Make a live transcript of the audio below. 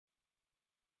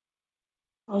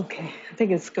Okay, I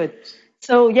think it's good.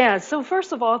 So yeah, so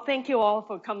first of all, thank you all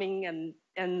for coming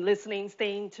and listening,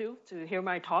 staying to hear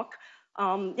my talk.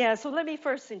 Yeah, so let me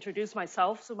first introduce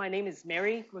myself. So my name is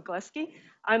Mary Grygleski.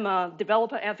 I'm a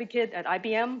developer advocate at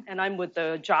IBM, and I'm with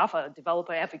the Java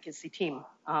developer advocacy team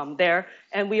there.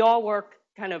 And we all work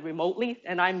kind of remotely,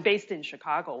 and I'm based in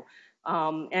Chicago.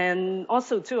 And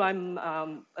also too, I'm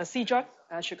a CJUG,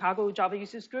 Chicago Java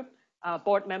Users Group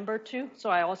board member too. So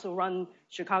I also run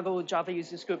Chicago Java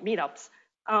Users Group meetups.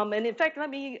 And in fact, let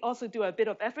me also do a bit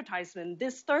of advertisement.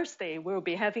 This Thursday, we'll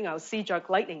be having our CJUG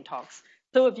lightning talks.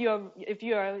 So if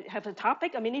you have a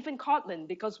topic, I mean, even Kotlin,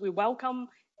 because we welcome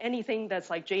anything that's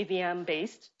like JVM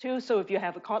based too. So if you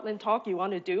have a Kotlin talk you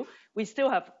want to do, we still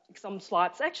have some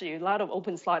slots, actually a lot of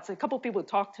open slots. A couple people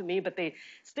talked to me, but they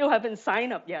still haven't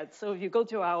signed up yet. So if you go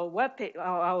to our web page,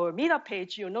 our meetup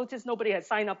page, you'll notice nobody has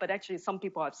signed up, but actually some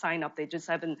people have signed up. They just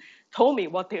haven't told me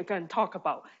what they're going to talk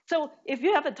about. So if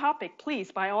you have a topic,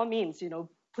 please, by all means,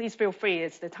 please feel free.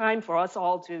 It's the time for us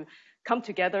all to come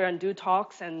together and do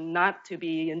talks and not to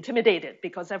be intimidated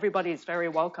because everybody is very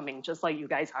welcoming, just like you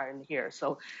guys are in here.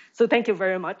 So thank you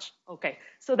very much. Okay,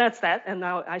 so that's that. And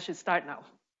now I should start now.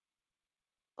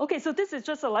 Okay, so this is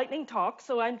just a lightning talk.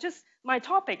 So my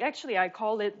topic, actually, I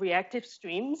call it Reactive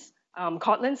Streams,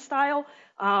 Kotlin style.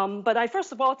 But I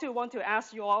first of all too want to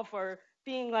ask you all for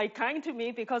being like kind to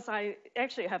me because I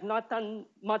actually have not done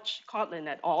much Kotlin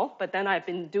at all, but then I've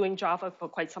been doing Java for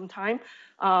quite some time.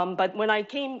 But when I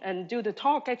came and do the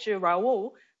talk, actually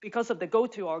Raul, because of the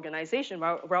GOTO organization,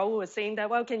 Raul was saying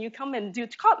that, well, can you come and do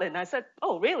Kotlin? I said,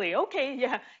 oh, really? Okay,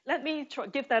 yeah, let me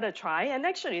give that a try. And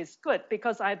actually it's good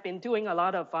because I've been doing a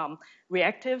lot of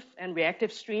reactive and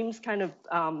reactive streams kind of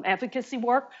advocacy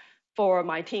work for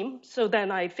my team. So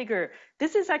then I figure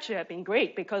this is actually have been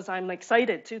great because I'm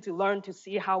excited to learn to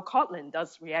see how Kotlin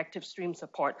does reactive stream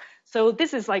support. So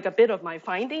this is like a bit of my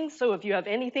findings. So if you have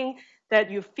anything that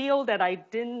you feel that I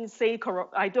don't say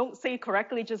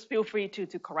correctly, just feel free to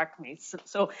correct me.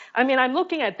 So I mean, I'm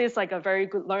looking at this like a very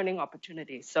good learning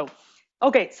opportunity. So,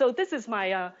 okay, so this is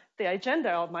my the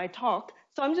agenda of my talk.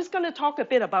 So I'm just going to talk a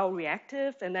bit about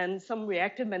reactive and then some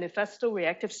reactive manifesto,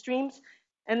 reactive streams.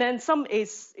 And then some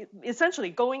is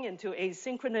essentially going into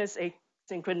asynchronicity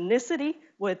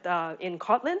with in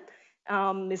Kotlin.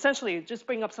 Essentially, just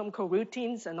bring up some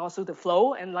coroutines and also the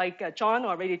flow. And like John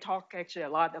already talked actually a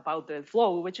lot about the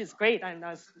flow, which is great. And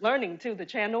I was learning too the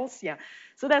channels. Yeah,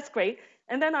 so that's great.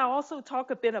 And then I'll also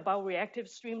talk a bit about reactive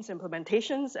streams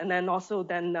implementations, and then also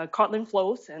Kotlin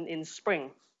flows and in Spring,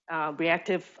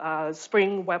 reactive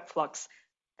Spring web flux.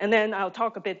 And then I'll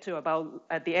talk a bit too about,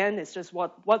 at the end, it's just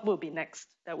what will be next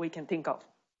that we can think of.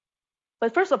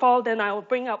 But first of all, then I'll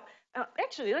bring up,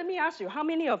 actually, let me ask you, how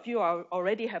many of you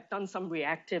already have done some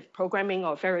reactive programming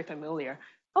or very familiar?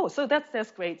 Oh, so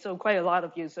that's great. So quite a lot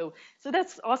of you. So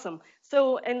that's awesome.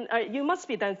 So, and you must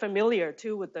be then familiar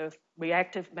too with the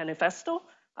reactive manifesto.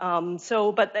 I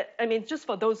mean, just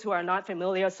for those who are not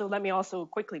familiar, so let me also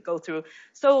quickly go through.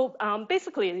 So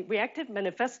basically, Reactive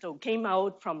Manifesto came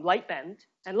out from Lightbend,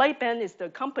 and Lightbend is the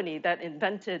company that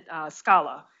invented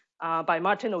Scala by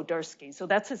Martin Odersky. So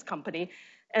that's his company.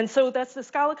 And so that's the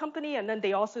Scala company, and then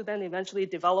they also then eventually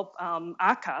developed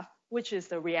Akka, which is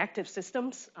the reactive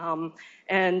systems.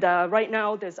 Right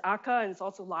now there's Akka and it's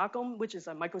also Lagom, which is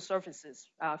a microservices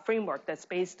framework that's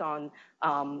based on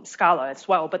Scala as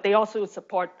well, but they also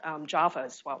support Java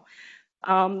as well.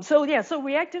 So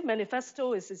Reactive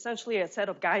Manifesto is essentially a set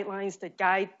of guidelines that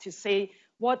guide to say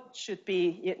what should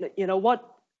be,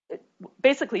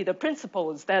 basically the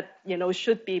principles that,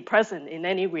 should be present in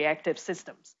any reactive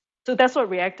systems. So that's what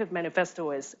Reactive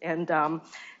Manifesto is. And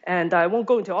I won't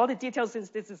go into all the details since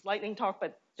this is lightning talk,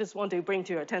 but just want to bring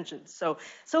to your attention. So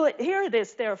here it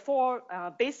is. There are four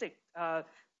basic,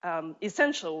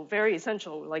 essential, very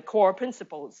essential, like core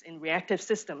principles in reactive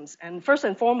systems. And first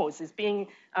and foremost is being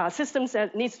systems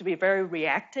that needs to be very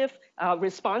reactive,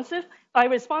 responsive. By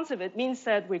responsive, it means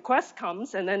that request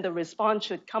comes and then the response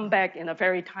should come back in a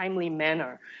very timely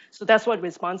manner. So that's what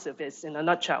responsive is in a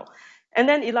nutshell. And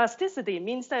then elasticity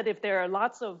means that if there are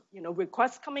lots of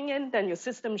requests coming in, then your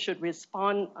system should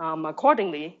respond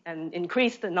accordingly and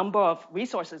increase the number of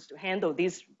resources to handle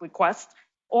these requests.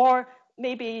 Or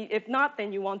maybe if not,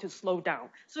 then you want to slow down.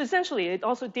 So essentially, it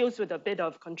also deals with a bit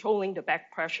of controlling the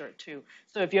backpressure too.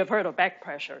 So if you have heard of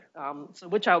backpressure,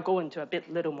 which I'll go into a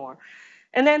little more.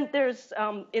 And then there's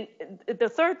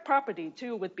the third property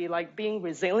too would be like being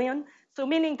resilient. So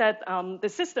meaning that the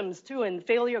systems too in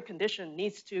failure condition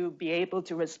needs to be able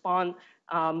to respond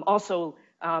also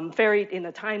varied in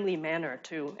a timely manner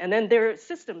too. And then their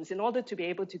systems, in order to be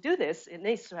able to do this, it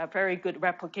needs to have very good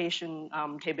replication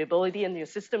capability in your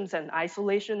systems and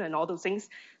isolation and all those things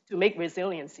to make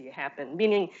resiliency happen.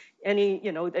 Meaning,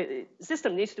 the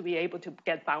system needs to be able to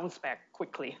get bounced back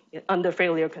quickly under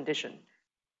failure condition.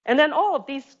 And then all of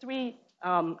these three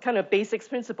kind of basic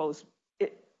principles,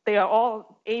 they are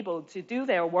all able to do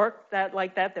their work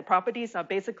like that. The properties are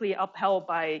basically upheld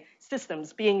by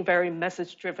systems being very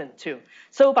message-driven too.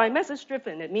 So by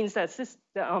message-driven, it means that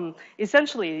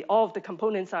essentially all of the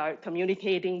components are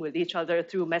communicating with each other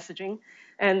through messaging.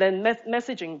 And then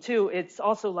messaging too, it's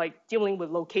also like dealing with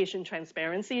location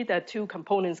transparency, that two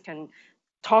components can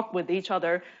talk with each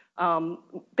other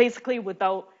basically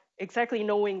without exactly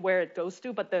knowing where it goes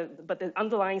to, but the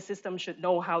underlying system should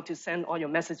know how to send all your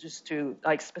messages to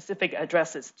like specific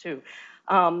addresses too.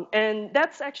 And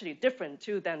that's actually different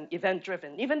too than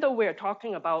event-driven. Even though we're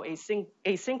talking about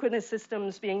asynchronous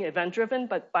systems being event-driven,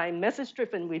 but by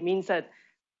message-driven, we mean that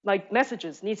like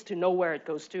messages needs to know where it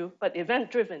goes to, but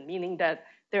event-driven, meaning that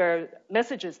there are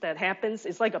messages that happens,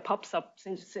 it's like a pub-sub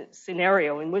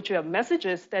scenario in which you have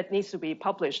messages that needs to be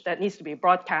published, that needs to be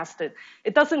broadcasted.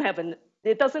 It doesn't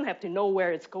have to know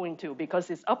where it's going to, because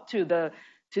it's up to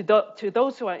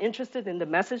those who are interested in the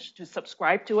message to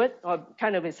subscribe to it, or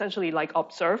kind of essentially like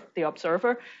observe. The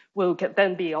observer will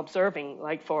then be observing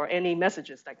like for any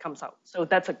messages that comes out. So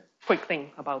that's a quick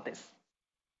thing about this.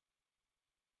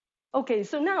 Okay,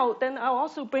 so now then I'll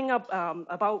also bring up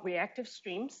about reactive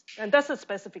streams, and that's the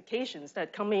specifications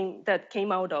that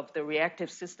came out of the reactive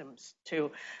systems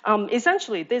too.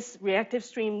 Essentially, this reactive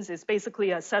streams is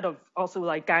basically a set of also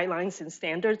like guidelines and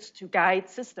standards to guide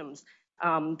systems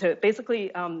to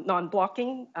basically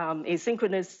non-blocking,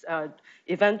 asynchronous,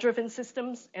 event-driven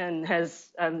systems,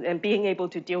 and being able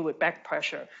to deal with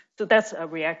backpressure. So that's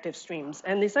reactive streams,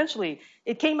 and essentially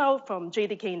it came out from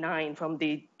JDK 9 from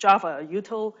the Java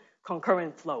util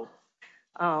concurrent flow.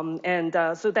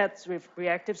 So that's with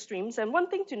reactive streams. And one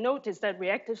thing to note is that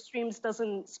reactive streams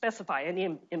doesn't specify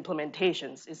any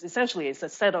implementations. It's a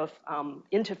set of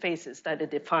interfaces that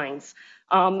it defines.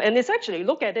 And it's actually,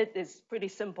 look at it, it's pretty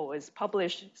simple. It's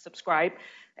publish, subscribe,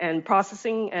 and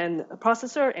processing, and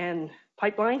processor, and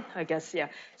pipeline, I guess, yeah.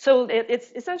 So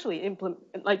it's essentially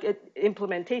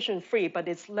implementation free, but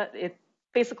it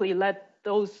basically let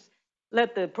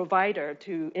the provider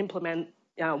to implement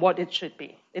what it should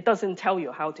be. It doesn't tell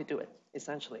you how to do it,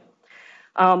 essentially.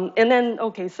 And then,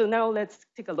 okay, so now let's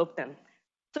take a look then.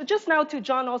 So just now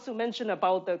John also mentioned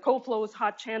about the co-flows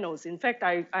hot channels. In fact,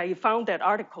 I found that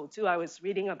article too. I was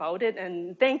reading about it,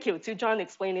 and thank you to John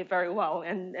explained it very well.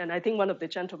 And I think one of the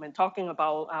gentlemen talking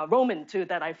about Roman too,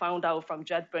 that I found out from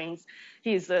JetBrains,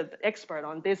 he's an expert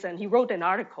on this, and he wrote an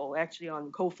article actually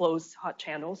on co-flows hot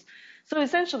channels. So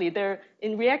essentially,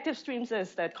 in reactive streams,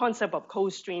 there's that concept of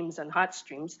cold streams and hot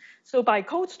streams. So by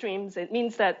cold streams, it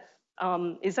means that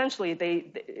essentially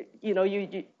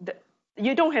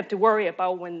you don't have to worry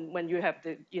about when you have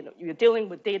you're dealing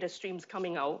with data streams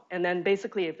coming out, and then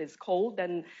basically if it's cold,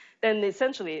 then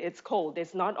essentially it's cold.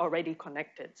 It's not already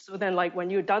connected. So then like when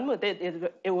you're done with it,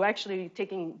 it will actually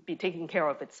be taking care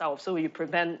of itself. So you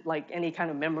prevent like any kind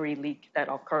of memory leak that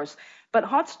occurs. But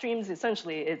hot streams,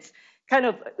 essentially, it's kind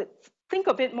of, think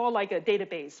of it more like a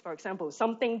database, for example,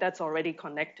 something that's already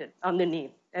connected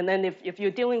underneath. And then if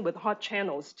you're dealing with hot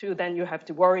channels too, then you have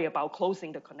to worry about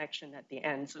closing the connection at the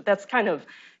end. So that's kind of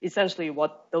essentially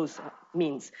what those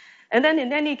means. And then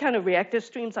in any kind of reactive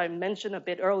streams, I mentioned a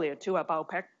bit earlier too about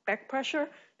backpressure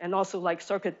and also like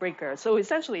circuit breaker. So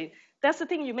essentially, that's the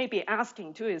thing you may be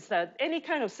asking too, is that any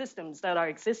kind of systems that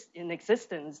are in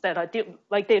existence that are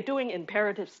like they're doing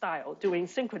imperative style, doing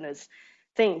synchronous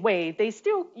way,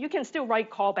 you can still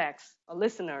write callbacks, a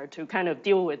listener, to kind of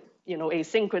deal with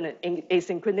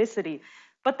asynchronicity.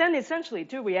 But then essentially,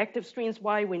 to reactive streams,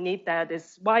 why we need that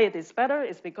is why it is better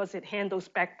is because it handles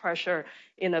backpressure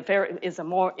in a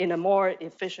more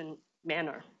efficient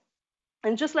manner.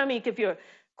 And just let me give you a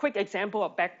quick example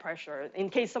of backpressure in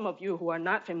case some of you who are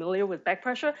not familiar with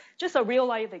backpressure. Just a real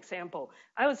life example.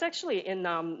 I was actually in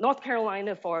North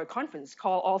Carolina for a conference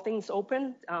called All Things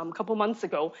Open a couple months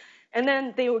ago. And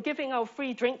then they were giving out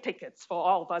free drink tickets for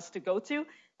all of us to go to.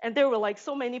 And there were like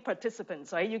so many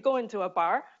participants, right? You go into a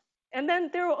bar, and then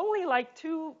there were only like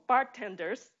 2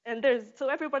 bartenders, and so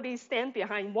everybody stand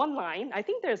behind one line. I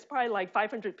think there's probably like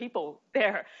 500 people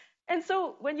there. And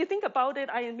so when you think about it,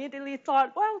 I immediately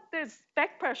thought, well, there's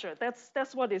backpressure.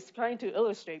 That's what it's trying to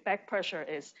illustrate, backpressure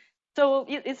is. So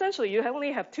essentially, you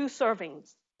only have 2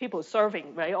 people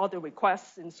serving, right? All the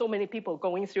requests and so many people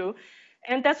going through.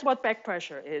 And that's what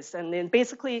backpressure is. And then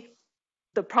basically,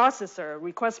 the processor,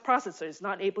 request processor, is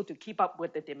not able to keep up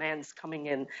with the demands coming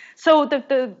in. So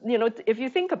if you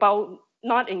think about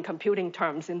not in computing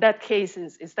terms, in that case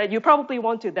is that you probably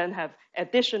want to then have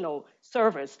additional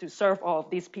servers to serve all of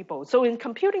these people. So in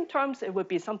computing terms, it would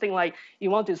be something like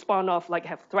you want to spawn off, like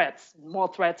have threads, more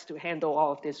threads to handle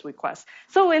all of these requests.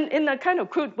 So in a kind of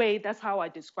crude way, that's how I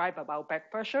describe about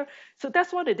backpressure. So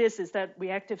that's what it is that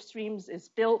Reactive Streams is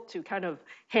built to kind of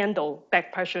handle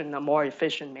backpressure in a more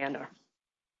efficient manner.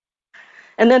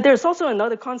 And then there's also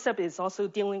another concept is also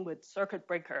dealing with circuit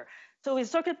breaker. So a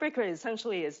circuit breaker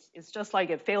essentially is just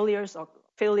like a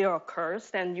failure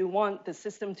occurs, then you want the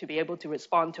system to be able to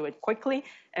respond to it quickly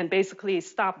and basically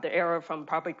stop the error from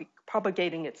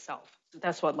propagating itself. So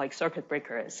that's what like circuit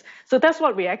breaker is. So that's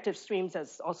what Reactive Streams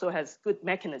also has good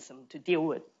mechanism to deal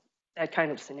with that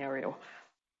kind of scenario.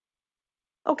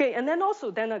 Okay, and then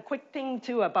also a quick thing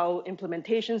too about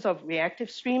implementations of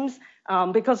Reactive Streams,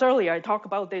 because earlier I talked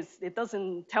about this, it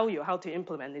doesn't tell you how to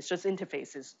implement, it's just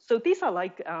interfaces. So these are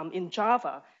like in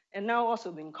Java, and now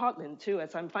also in Kotlin too,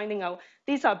 as I'm finding out,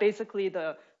 these are basically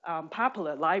the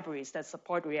popular libraries that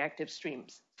support Reactive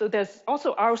Streams. So there's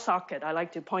also our socket. I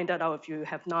like to point that out if you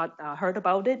have not heard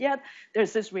about it yet.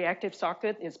 There's this Reactive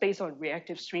socket, it's based on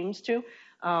Reactive Streams too.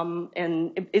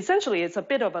 And essentially, it's a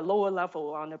bit of a lower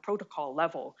level on a protocol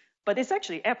level, but it's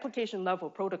actually application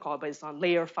level protocol based on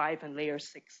layer 5 and layer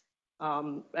 6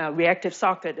 Reactive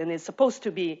socket, and it's supposed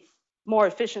to be more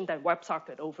efficient than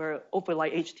WebSocket over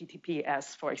like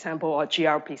HTTPS, for example, or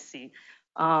gRPC.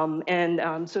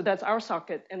 So that's our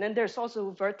socket. And then there's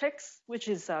also Vertex, which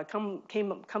is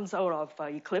comes out of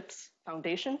Eclipse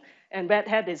Foundation, and Red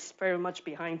Hat is very much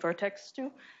behind Vertex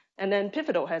too. And then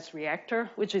Pivotal has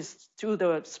Reactor, which is through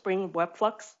the Spring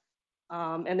Webflux.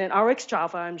 And then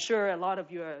RxJava, I'm sure a lot of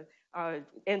you are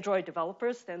Android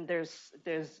developers. Then there's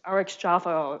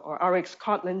RxJava or Rx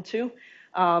Kotlin too.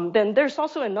 Then there's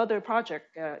also another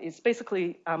project. It's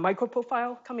basically a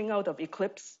microprofile coming out of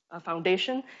Eclipse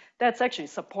Foundation that's actually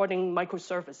supporting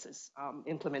microservices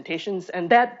implementations. And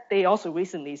that they also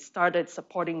recently started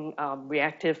supporting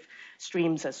Reactive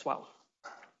Streams as well.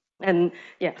 And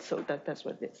yeah, so that's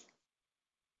what it is.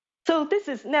 So this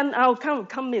is, then I'll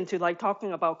come into like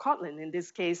talking about Kotlin in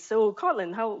this case. So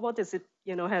Kotlin, what does it,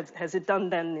 has it done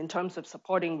then in terms of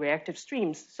supporting Reactive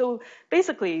Streams? So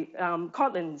basically,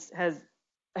 Kotlin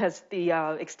has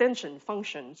the extension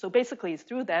function. So basically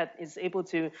through that is able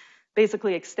to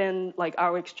basically extend like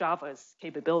RxJava's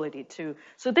capability too.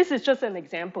 So this is just an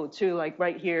example too, like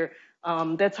right here.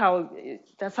 That's how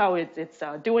it's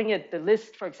doing it. The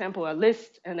list, for example, a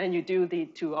list, and then you do the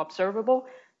to observable,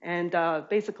 and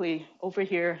basically over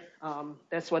here,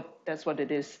 that's what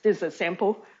it is. This is a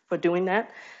sample for doing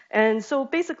that, and so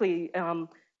basically,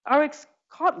 Rx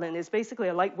Kotlin is basically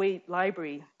a lightweight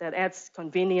library that adds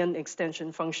convenient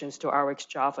extension functions to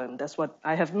RxJava, and that's what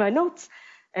I have in my notes.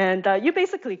 And you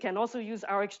basically can also use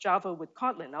RxJava with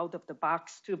Kotlin out of the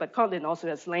box too, but Kotlin also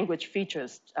has language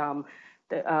features.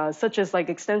 Such as like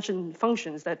extension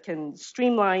functions that can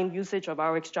streamline usage of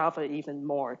RxJava even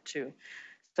more too.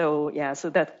 So yeah, so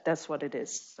that's what it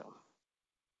is.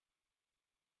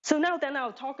 So now then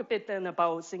I'll talk a bit then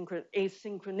about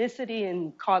asynchronicity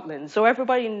in Kotlin. So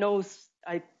everybody knows,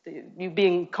 you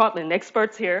being Kotlin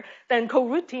experts here, then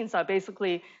coroutines are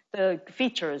basically the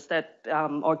features that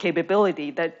or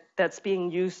capability that's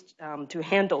being used to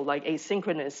handle like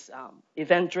asynchronous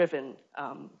event-driven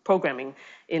programming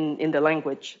in the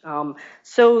language.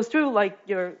 So through like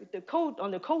the code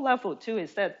on the code level too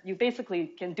is that you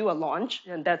basically can do a launch,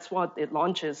 and that's what it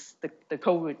launches the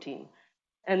coroutine.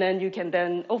 And then you can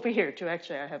then over here too,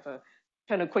 actually I have a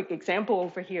kind of quick example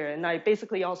over here, and I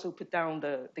basically also put down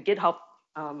the GitHub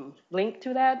link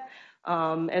to that.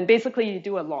 And basically you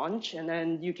do a launch, and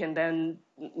then you can then,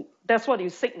 that's what you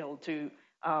signal to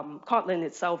Kotlin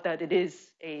itself that it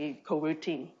is a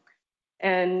coroutine.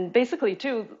 And basically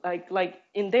too, like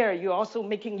in there, you're also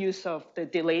making use of the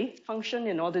delay function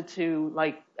in order to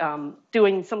like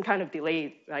doing some kind of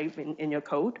delay, right, in your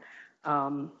code.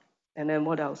 And then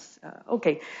what else?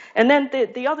 Okay, and then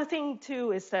the other thing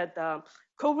too is that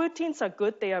coroutines are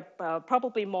good. They are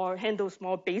probably handles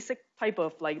more basic type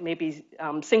of like maybe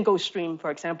single stream,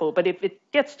 for example. But if it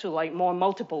gets to like more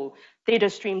multiple data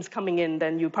streams coming in,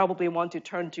 then you probably want to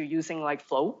turn to using like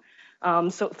flow.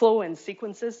 So flow and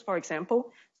sequences, for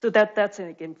example. So that's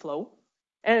in flow.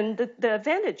 And the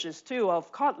advantages too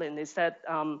of Kotlin is that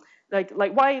like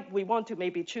why we want to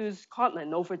maybe choose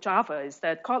Kotlin over Java is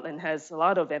that Kotlin has a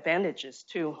lot of advantages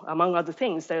too. Among other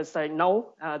things, there's like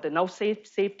the null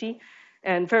safety,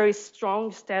 and very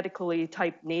strong statically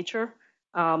typed nature.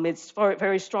 It's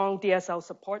very strong DSL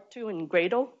support too in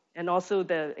Gradle. and also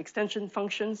the extension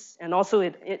functions, and also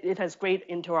it has great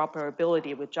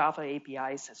interoperability with Java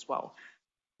APIs as well.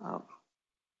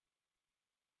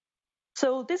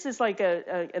 So this is like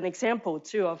an example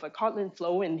too of a Kotlin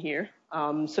flow in here.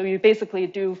 So you basically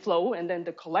do flow, and then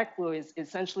the collect will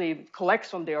essentially collects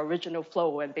from the original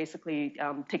flow and basically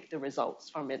take the results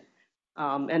from it.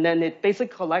 And then it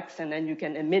basically collects, and then you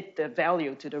can emit the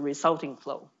value to the resulting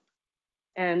flow.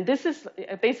 And this is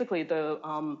basically the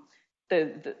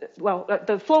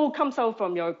flow comes out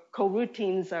from your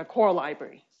coroutines core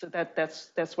library. So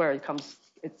that's where it comes.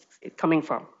 It's coming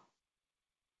from.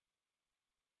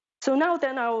 So now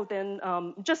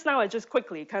then just now I just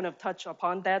quickly kind of touch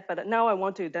upon that, but now I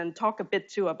want to then talk a bit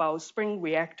too about Spring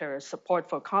Reactor support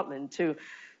for Kotlin too.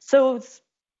 So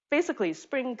basically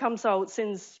Spring comes out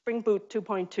since Spring Boot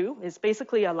 2.2. It's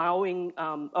basically allowing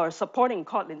or supporting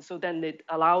Kotlin, so then it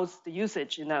allows the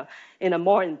usage in a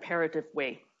more imperative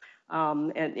way.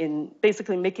 And in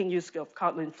basically making use of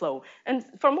Kotlin Flow. And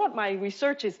from what my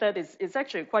research is that it's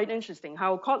actually quite interesting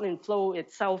how Kotlin Flow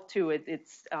itself too,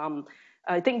 it's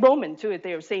I think Roman too,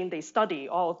 they are saying they study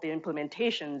all of the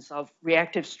implementations of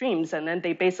reactive streams, and then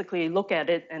they basically look at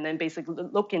it and then basically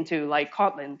look into like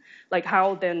Kotlin, like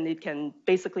how then it can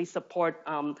basically support,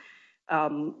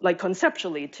 like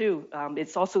conceptually too,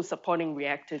 it's also supporting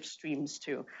reactive streams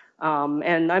too.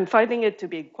 And I'm finding it to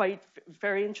be quite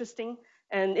very interesting.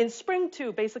 And in Spring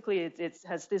too, basically it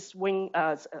has this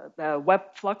web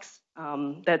Flux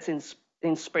that's in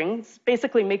Spring. It's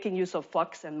basically making use of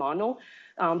Flux and Mono.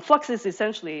 Flux is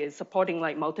essentially supporting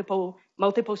like multiple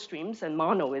streams, and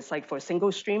Mono is like for a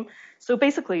single stream. So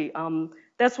basically,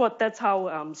 that's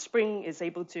how Spring is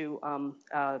able to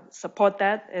support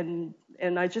that. And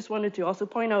I just wanted to also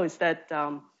point out is that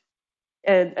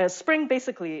Spring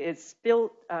basically is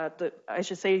built. I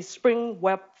should say Spring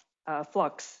Web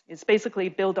Flux is basically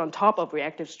built on top of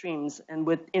reactive streams and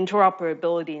with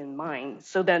interoperability in mind.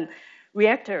 So then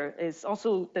Reactor is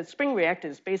also, the Spring Reactor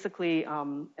is basically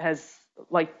has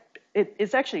like,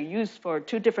 it's actually used for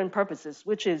two different purposes,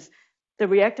 which is the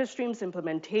reactive streams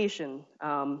implementation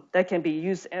that can be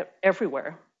used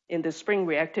everywhere in the Spring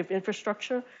Reactive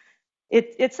infrastructure.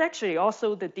 It's actually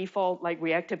also the default like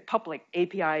reactive public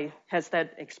API has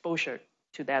that exposure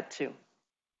to that too.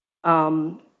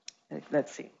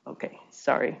 Let's see. Okay,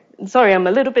 sorry, I'm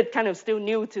a little bit kind of still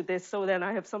new to this, so then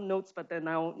I have some notes, but then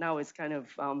now it's kind of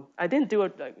I didn't do a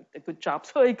good job,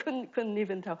 so I couldn't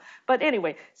even tell. But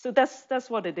anyway, so that's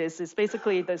what it is. It's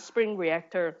basically the Spring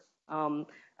Reactor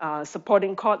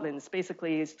supporting Kotlin.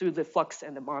 Basically, is through the Flux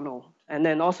and the Mono, and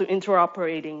then also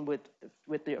interoperating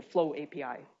with the Flow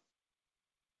API.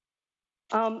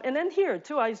 And then here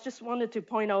too, I just wanted to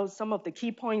point out some of the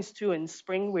key points too in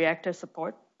Spring Reactor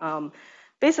support.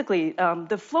 Basically,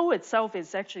 the flow itself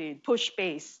is actually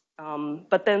push-based,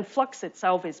 but then Flux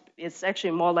itself is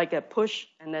actually more like a push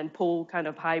and then pull kind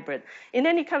of hybrid. In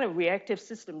any kind of reactive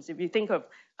systems, if you think of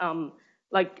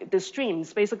like the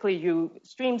streams, basically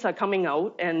streams are coming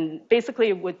out, and basically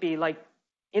it would be like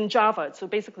in Java. So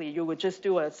basically, you would just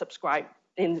do a subscribe.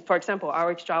 For example,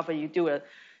 RX Java, you do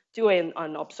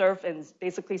an observe and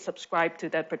basically subscribe to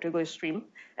that particular stream.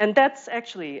 And that's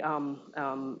actually,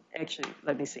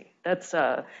 let me see. That's,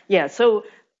 yeah, so,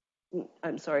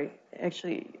 I'm sorry,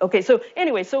 actually, okay, so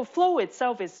anyway, so Flow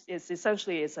itself is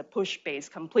essentially a push base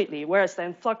completely, whereas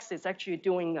then Flux is actually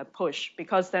doing a push,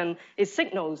 because then it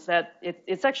signals that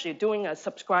it's actually doing a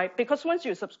subscribe, because once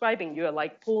you're subscribing, you're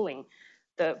like pulling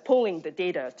the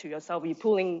data to yourself, you're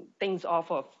pulling things off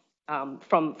of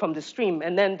from the stream,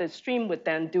 and then the stream would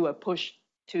then do a push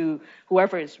to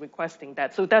whoever is requesting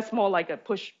that. So that's more like a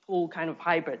push-pull kind of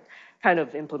hybrid kind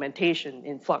of implementation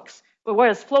in Flux. But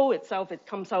whereas Flow itself, it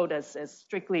comes out as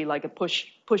strictly like a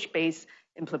push-based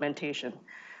implementation.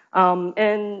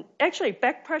 And actually,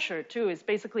 backpressure too is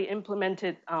basically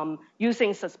implemented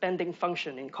using suspending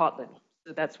function in Kotlin.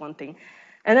 So that's one thing.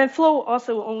 And then Flow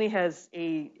also only has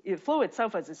Flow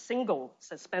itself has a single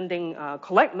suspending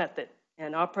collect method,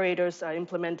 and operators are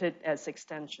implemented as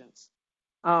extensions.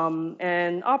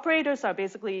 And operators are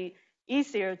basically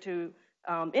easier to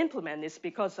implement this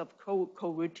because of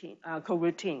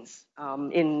coroutines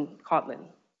in Kotlin.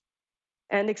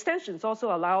 And extensions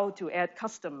also allow to add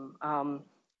custom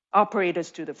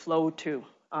operators to the flow too.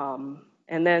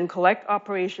 And then collect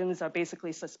operations are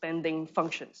basically suspending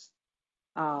functions.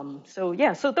 So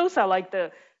yeah, so those are like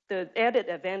the added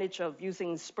advantage of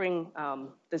using Spring,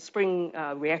 the Spring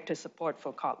Reactor support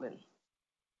for Kotlin.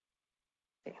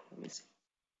 Okay, let me see.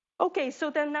 Okay, so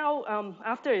then now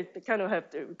after it kind of have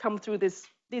to come through this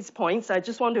these points, I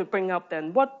just want to bring up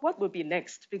then what would be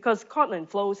next, because Kotlin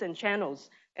flows and channels,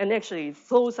 and actually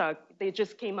flows they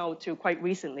just came out too quite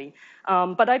recently.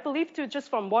 But I believe too, just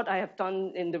from what I have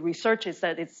done in the research, is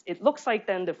that it looks like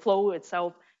then the flow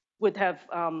itself would have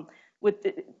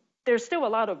there's still a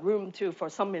lot of room for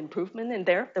some improvement in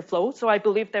there, the flow. So I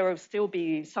believe there will still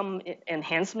be some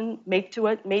enhancement made to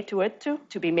it.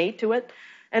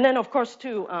 And then of course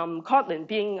too, Kotlin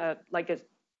being like a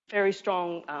very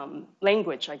strong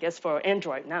language, I guess, for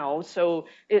Android now. So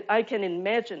I can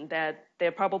imagine that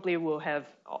there probably will have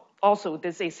also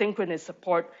this asynchronous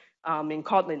support in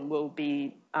Kotlin will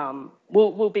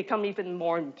become even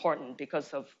more important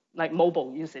because of like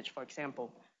mobile usage, for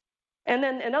example. And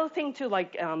then another thing too,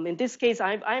 like in this case,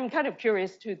 I'm kind of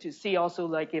curious to see also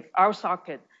like if our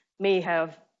socket may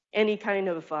have any kind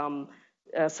of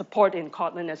support in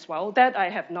Kotlin as well. That I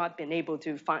have not been able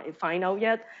to find out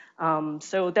yet.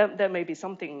 So that may be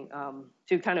something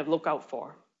to kind of look out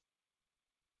for.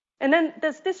 And then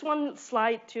there's this one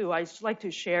slide too I'd like to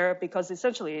share, because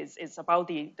essentially it's about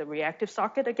the reactive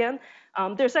socket again.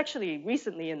 There's actually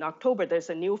recently in October, there's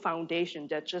a new foundation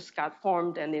that just got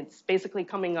formed, and it's basically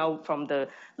coming out from the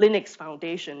Linux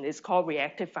Foundation. It's called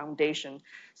Reactive Foundation.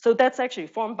 So that's actually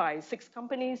formed by 6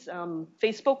 companies,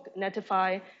 Facebook,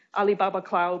 Netify, Alibaba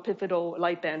Cloud, Pivotal,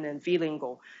 Lightband, and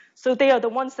vLingo. So they are the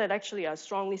ones that actually are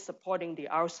strongly supporting the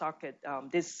RSocket,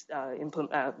 this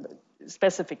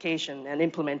specification and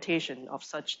implementation of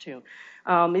such too.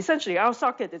 Essentially,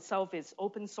 RSocket itself is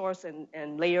open source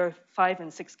and layer 5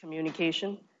 and 6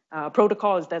 communication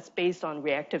protocol that's based on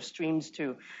reactive streams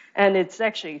too. And it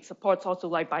supports also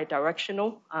like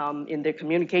bidirectional in the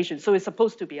communication. So it's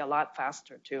supposed to be a lot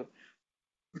faster too.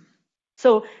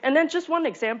 So, and then just one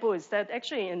example is that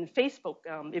actually in Facebook,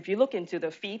 if you look into the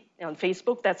feed on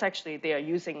Facebook, that's actually, they are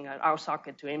using our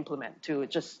socket to implement to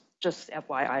just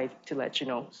FYI to let you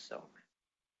know, so.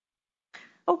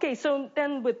 Okay, so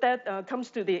then with that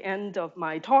comes to the end of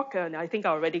my talk, and I think I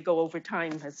already go over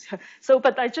time. So,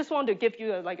 but I just want to give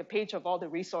you like a page of all the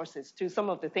resources to some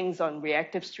of the things on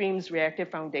Reactive Streams, Reactive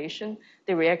Foundation,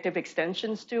 the reactive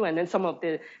extensions too, and then some of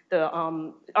the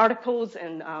articles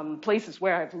and places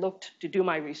where I've looked to do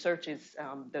my research is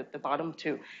the bottom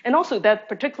two. And also that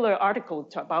particular article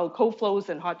about code flows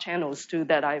and hot channels too,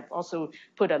 that I've also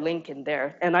put a link in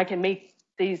there, and I can make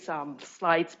these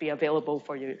slides be available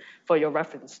for your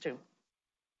reference too.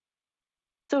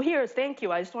 So here, thank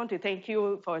you. I just want to thank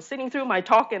you for sitting through my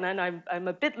talk, and then I'm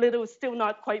a bit still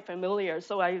not quite familiar,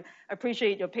 so I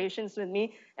appreciate your patience with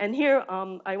me. And here,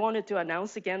 I wanted to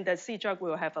announce again that CKUG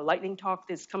will have a lightning talk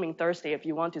this coming Thursday if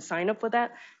you want to sign up for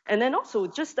that. And then also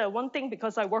just one thing,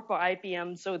 because I work for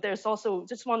IBM, so there's also,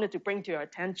 just wanted to bring to your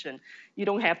attention, you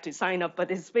don't have to sign up,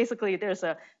 but it's basically, there's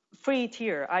a free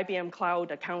tier IBM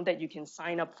Cloud account that you can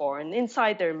sign up for. And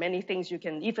inside there are many things you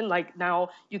can, even like now,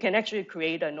 you can actually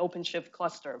create an OpenShift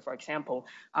cluster, for example,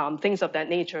 things of that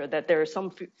nature, that there is some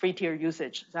free tier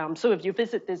usage. So if you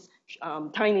visit this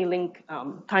tiny link,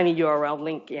 tiny URL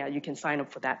link, yeah, you can sign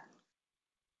up for that.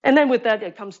 And then with that,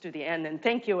 it comes to the end. And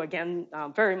thank you again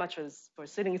very much for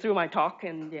sitting through my talk,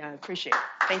 and yeah, I appreciate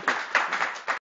it. Thank you.